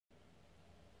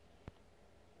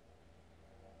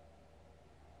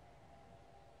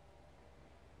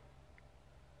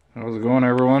How's it going,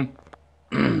 everyone?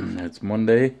 It's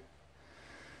Monday,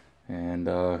 and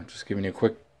just giving you a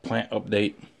quick plant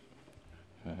update.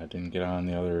 I didn't get on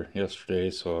the other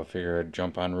yesterday, so I figured I'd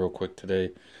jump on real quick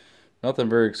today. Nothing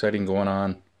very exciting going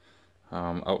on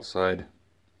outside.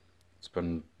 It's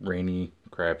been rainy,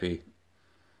 crappy.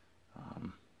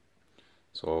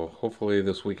 So hopefully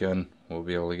this weekend we'll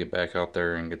be able to get back out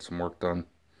there and get some work done.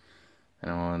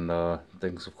 And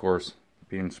things, of course,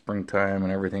 being springtime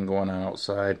and everything going on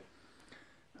outside.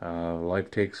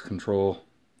 Life takes control.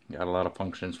 Got a lot of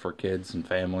functions for kids and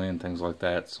family and things like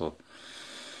that. So,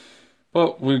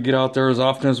 but we get out there as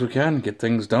often as we can, get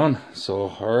things done. So,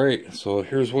 all right. So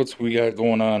here's what we got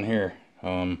going on here.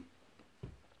 The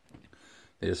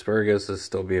asparagus is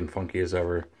still being funky as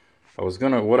ever.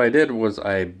 What I did was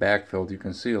I backfilled. You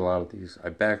can see a lot of these.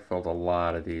 I backfilled a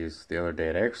lot of these the other day.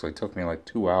 It actually took me like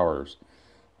 2 hours.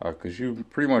 Because you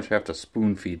pretty much have to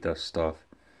spoon feed this stuff.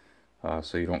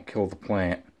 So you don't kill the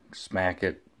plant. Smack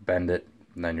it, bend it,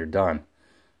 and then you're done.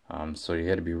 So you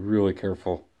had to be really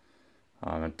careful.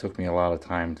 It took me a lot of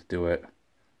time to do it,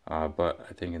 but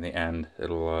I think in the end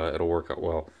it'll work out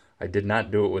well. I did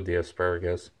not do it with the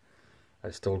asparagus.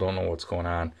 I still don't know what's going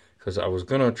on, because I was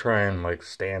gonna try and like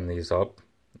stand these up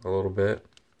a little bit,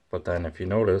 but then if you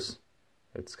notice,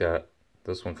 it's got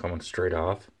this one coming straight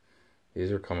off.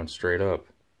 These are coming straight up,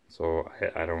 so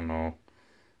I don't know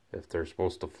if they're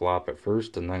supposed to flop at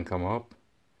first and then come up.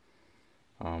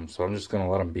 So I'm just going to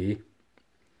let them be.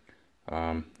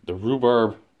 The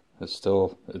rhubarb is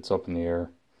still, it's up in the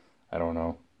air. I don't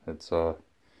know. It's,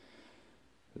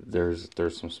 there's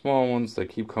some small ones that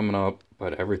keep coming up,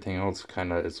 but everything else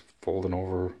kind of is folding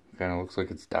over. Kind of looks like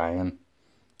it's dying.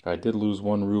 I did lose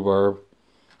one rhubarb.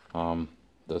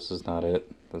 This is not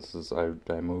it. This is, I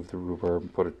moved the rhubarb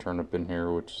and put a turnip in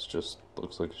here, which is just,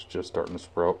 looks like it's just starting to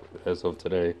sprout as of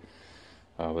today.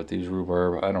 But these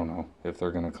rhubarb, I don't know if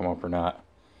they're going to come up or not.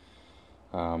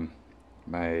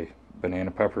 My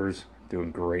banana peppers,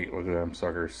 doing great. Look at them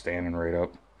suckers standing right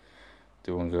up.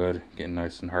 Doing good, getting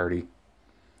nice and hardy.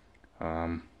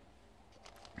 And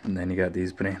then you got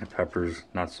these banana peppers,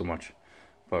 not so much.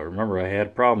 But remember, I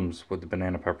had problems with the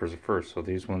banana peppers at first, so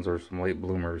these ones are some late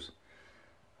bloomers.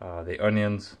 The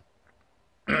onions,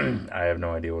 I have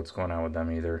no idea what's going on with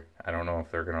them either. I don't know if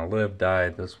they're going to live, die.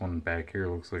 This one back here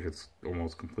looks like it's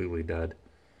almost completely dead.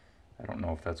 I don't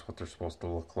know if that's what they're supposed to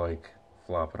look like,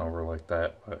 flopping over like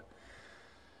that. But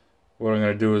what I'm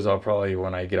going to do is I'll probably,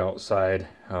 when I get outside,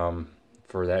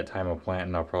 for that time of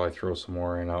planting, I'll probably throw some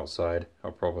more in outside.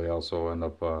 I'll probably also end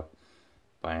up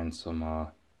buying some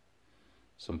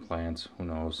plants, who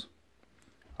knows.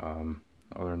 Other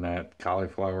than that,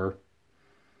 cauliflower.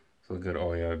 So good.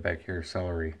 Oh yeah, back here,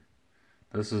 celery.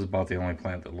 This is about the only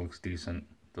plant that looks decent.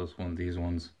 These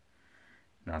ones,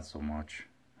 not so much.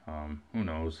 Who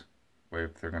knows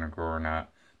if they're gonna grow or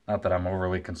not. Not that I'm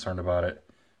overly concerned about it.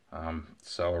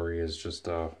 Celery is just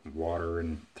water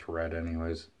and thread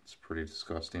anyways. It's pretty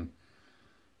disgusting,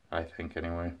 I think,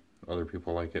 anyway. Other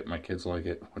people like it. My kids like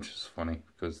it, which is funny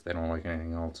because they don't like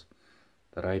anything else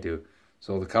that I do.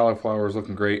 So the cauliflower is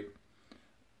looking great.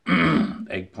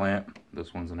 Eggplant.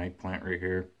 This one's an eggplant right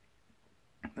here.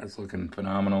 That's looking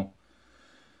phenomenal.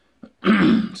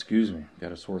 Excuse me.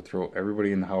 Got a sore throat.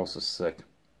 Everybody in the house is sick.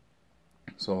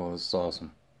 So this is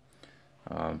awesome.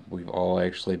 We've all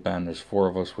actually been, there's 4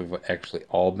 of us, we've actually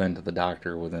all been to the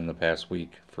doctor within the past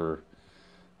week for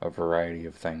a variety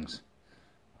of things.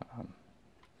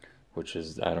 Which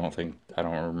is, I don't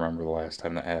remember the last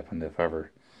time that happened, if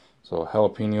ever. So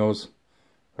jalapenos,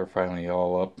 they're finally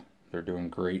all up. They're doing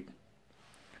great.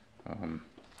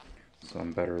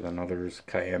 Some better than others.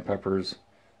 Cayenne peppers.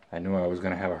 I knew I was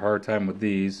going to have a hard time with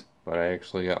these, but I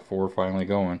actually got 4 finally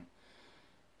going.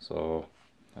 So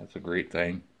that's a great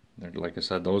thing. Like I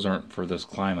said, those aren't for this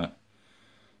climate.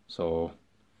 So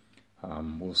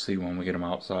we'll see when we get them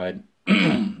outside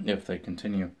if they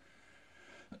continue.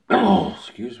 Oh,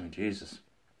 excuse me, Jesus.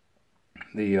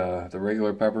 The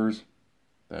regular peppers,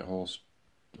 that whole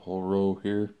row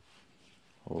here,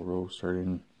 whole row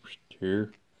starting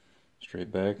here,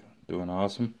 straight back, doing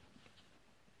awesome.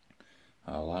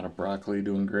 A lot of broccoli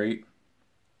doing great,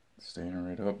 staying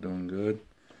right up, doing good.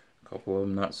 A couple of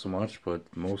them not so much, but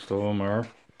most of them are.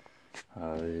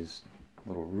 These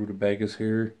little rutabagas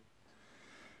here,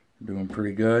 doing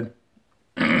pretty good.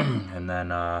 And then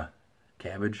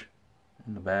cabbage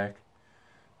in the back.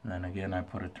 And then again, I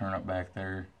put a turnip back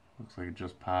there. Looks like it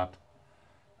just popped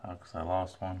because I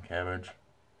lost one. Cabbage.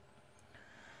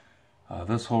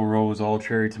 This whole row is all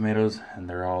cherry tomatoes, and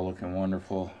they're all looking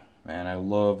wonderful. Man, I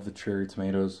love the cherry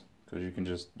tomatoes because you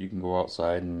can go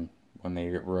outside, and when they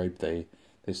get ripe, they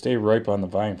stay ripe on the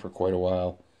vine for quite a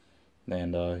while.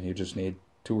 and you just need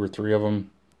 2 or 3 of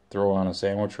them. Throw on a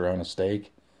sandwich or on a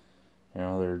steak. You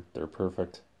know, they're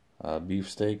perfect beef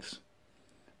steaks.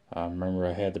 Remember,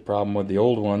 I had the problem with the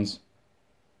old ones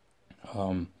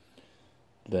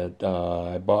that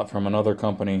I bought from another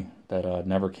company that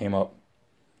never came up.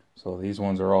 So these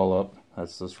ones are all up.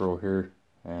 That's this row here,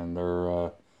 and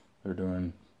they're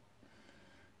doing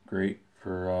great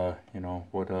for you know,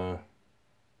 what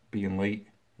being late.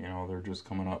 You know, they're just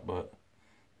coming up, but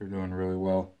they're doing really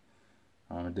well.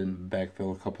 I didn't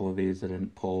backfill a couple of these. I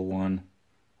didn't pull one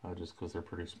just because they're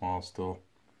pretty small still,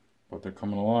 but they're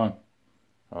coming along.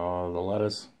 The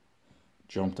lettuce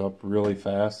jumped up really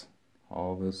fast.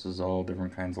 All this is all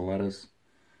different kinds of lettuce.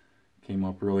 Came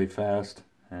up really fast,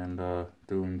 and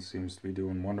seems to be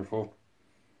doing wonderful.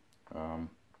 Along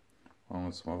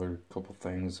with some other couple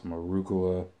things, some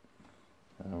arugula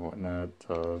and whatnot.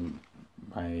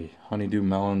 My honeydew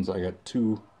melons, I got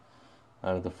 2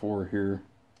 out of the 4 here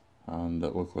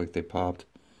that look like they popped.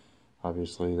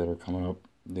 Obviously, that are coming up.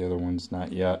 The other ones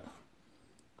not yet.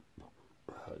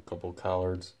 A couple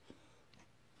collards.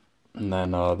 And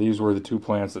then these were the 2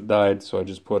 plants that died, so I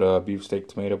just put beefsteak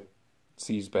tomato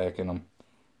seeds back in them.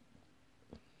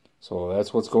 So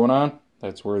that's what's going on.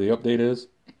 That's where the update is.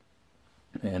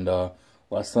 And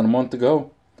less than a month to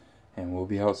go, and we'll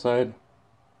be outside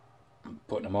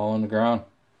putting them all in the ground.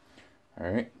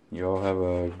 Alright, you all have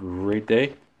a great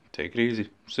day. Take it easy.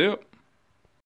 See ya.